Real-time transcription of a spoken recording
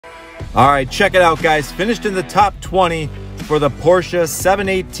All right, check it out, guys. Finished in the top 20 for the Porsche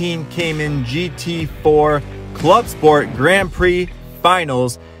 718 Cayman GT4 Club Sport Grand Prix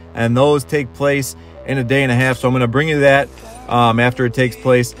Finals, and those take place in a day and a half. So I'm going to bring you that after it takes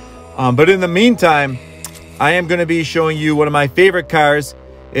place. But in the meantime, I am going to be showing you one of my favorite cars.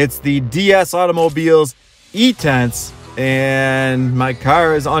 It's the DS Automobiles E-Tense, and my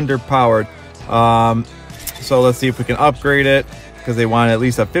car is underpowered. So let's see if we can upgrade it, because they want at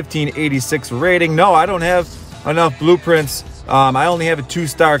least a 1586 rating. No, I don't have enough blueprints. I only have a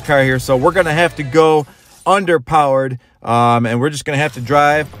 2-star car here, so we're going to have to go underpowered, and we're just going to have to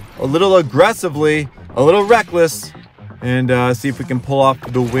drive a little aggressively, a little reckless, and see if we can pull off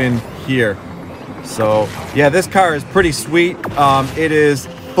the win here. So yeah, this car is pretty sweet. It is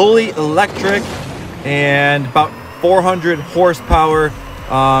fully electric and about 400 horsepower.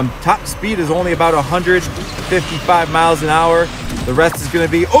 Top speed is only about 155 miles an hour. The rest is going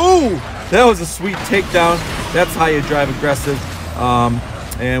to be, oh, that was a sweet takedown. That's how you drive aggressive.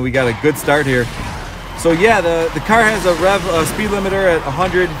 And we got a good start here. So yeah, the car has a speed limiter at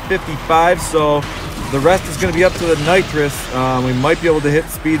 155, so the rest is going to be up to the nitrous. We might be able to hit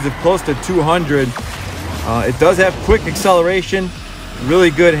speeds of close to 200. It does have quick acceleration,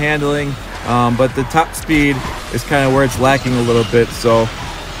 really good handling, but the top speed is kind of where it's lacking a little bit. So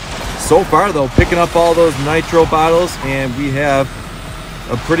far though, picking up all those nitro bottles, and we have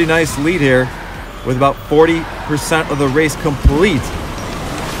a pretty nice lead here with about 40% of the race complete.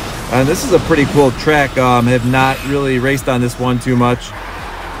 And this is a pretty cool track. Have not really raced on this one too much.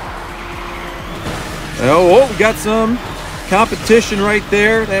 Oh, we got some competition right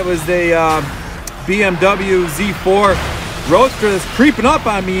there. That was a BMW Z4 Roadster that's creeping up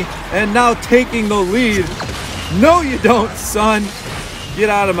on me and now taking the lead. No, you don't, son. Get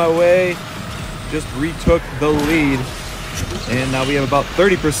out of my way. Just retook the lead. And now we have about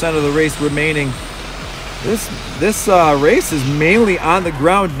 30% of the race remaining. This race is mainly on the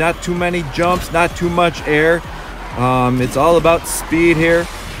ground. Not too many jumps, not too much air. It's all about speed here.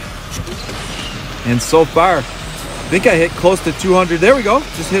 And so far, I think I hit close to 200. There we go.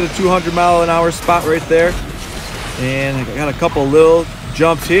 Just hit a 200-mile-an-hour spot right there. And I got a couple little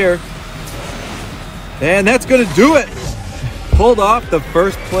jumps here. And that's going to do it. Pulled off the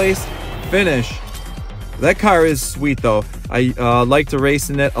first place finish. That car is sweet, though. I like to race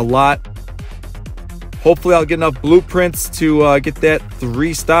in it a lot. Hopefully, I'll get enough blueprints to get that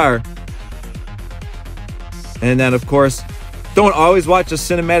 3-star. And then, of course, don't always watch a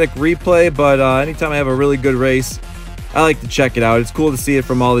cinematic replay, but anytime I have a really good race, I like to check it out. It's cool to see it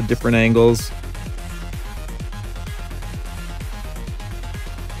from all the different angles.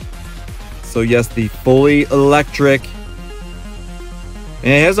 So yes, the fully electric. And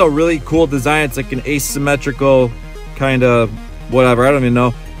it has a really cool design. It's like an asymmetrical kind of whatever. I don't even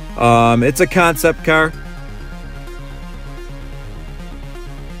know. It's a concept car.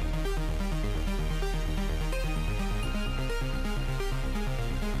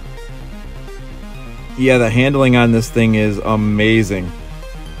 Yeah, the handling on this thing is amazing.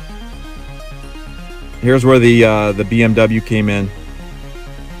 Here's where the BMW came in.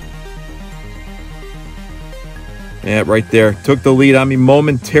 Yeah, right there. Took the lead on me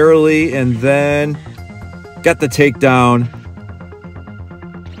momentarily and then got the takedown.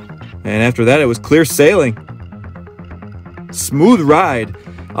 And after that, it was clear sailing. Smooth ride.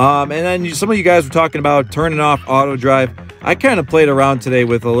 And then some of you guys were talking about turning off auto drive. I kind of played around today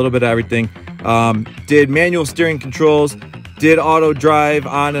with a little bit of everything. Did manual steering controls, did auto drive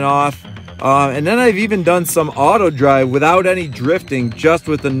on and off. And then I've even done some auto drive without any drifting, just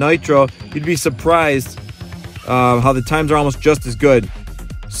with the nitro. You'd be surprised how the times are almost just as good.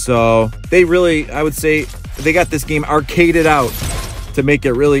 So they really, I would say, they got this game arcaded out to make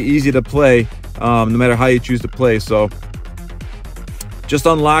it really easy to play, no matter how you choose to play. So just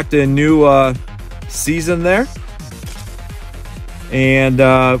unlocked a new season there, and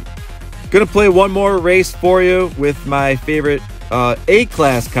gonna play one more race for you with my favorite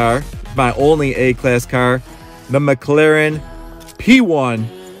A-class car, my only A-class car, the McLaren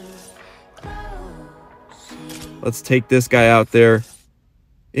P1. Let's take this guy out there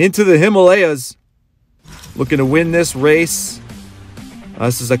into the Himalayas, looking to win this race.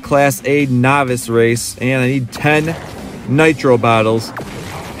 This is a Class A novice race, and I need 10 nitro bottles.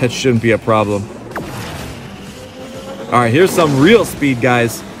 That shouldn't be a problem. All right, here's some real speed,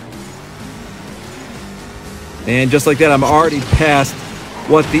 guys. And just like that, I'm already past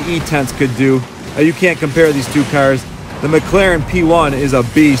what the E-Tense could do. You can't compare these two cars. The McLaren P1 is a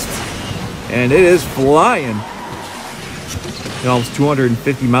beast, and it is flying. Almost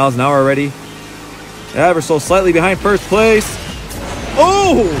 250 miles an hour already. Ever so slightly behind first place.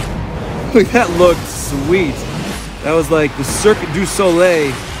 Oh! That looked sweet. That was like the Cirque du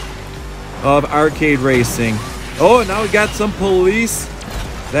Soleil of arcade racing. Oh, and now we got some police.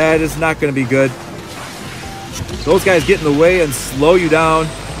 That is not going to be good. Those guys get in the way and slow you down.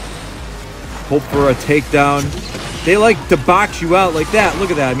 Hope for a takedown. They like to box you out like that.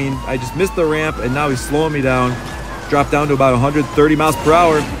 Look at that. I mean, I just missed the ramp, and now he's slowing me down. Dropped down to about 130 miles per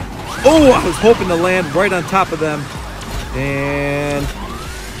hour. Oh, I was hoping to land right on top of them. And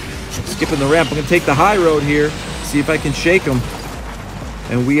skipping the ramp. I'm going to take the high road here. See if I can shake them.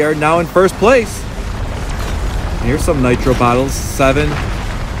 And we are now in first place. Here's some nitro bottles. 7.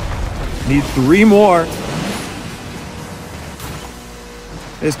 Need 3 more.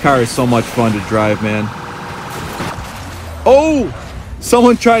 This car is so much fun to drive, man. Oh!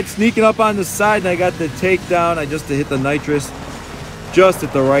 Someone tried sneaking up on the side and I got the takedown. I just hit the nitrous just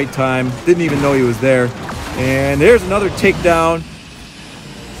at the right time. Didn't even know he was there. And there's another takedown.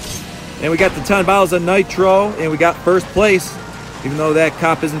 And we got the 10 bottles of nitro and we got first place. Even though that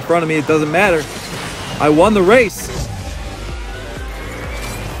cop is in front of me, it doesn't matter. I won the race.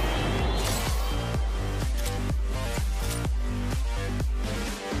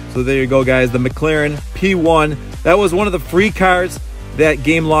 So there you go, guys. The McLaren P1. That was one of the free cars that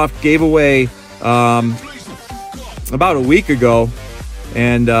Gameloft gave away about a week ago.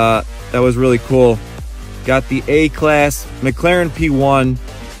 And that was really cool. Got the A-Class McLaren P1,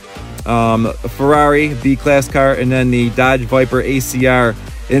 a Ferrari B-Class car, and then the Dodge Viper ACR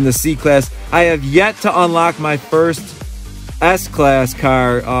in the C-Class. I have yet to unlock my first S-Class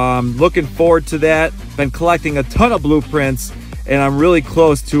car. Looking forward to that. Been collecting a ton of blueprints, and I'm really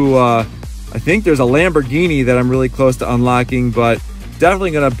close to, I think there's a Lamborghini that I'm really close to unlocking, but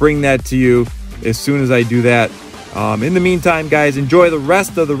definitely going to bring that to you as soon as I do that. In the meantime, guys, enjoy the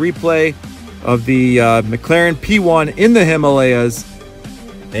rest of the replay of the McLaren P1 in the Himalayas,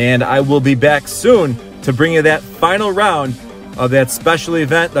 and I will be back soon to bring you that final round of that special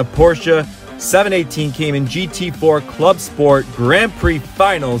event, the Porsche 718 Cayman GT4 Club Sport Grand Prix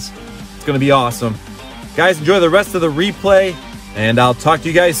Finals. It's going to be awesome. Guys, enjoy the rest of the replay, and I'll talk to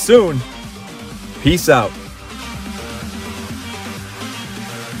you guys soon. Peace out.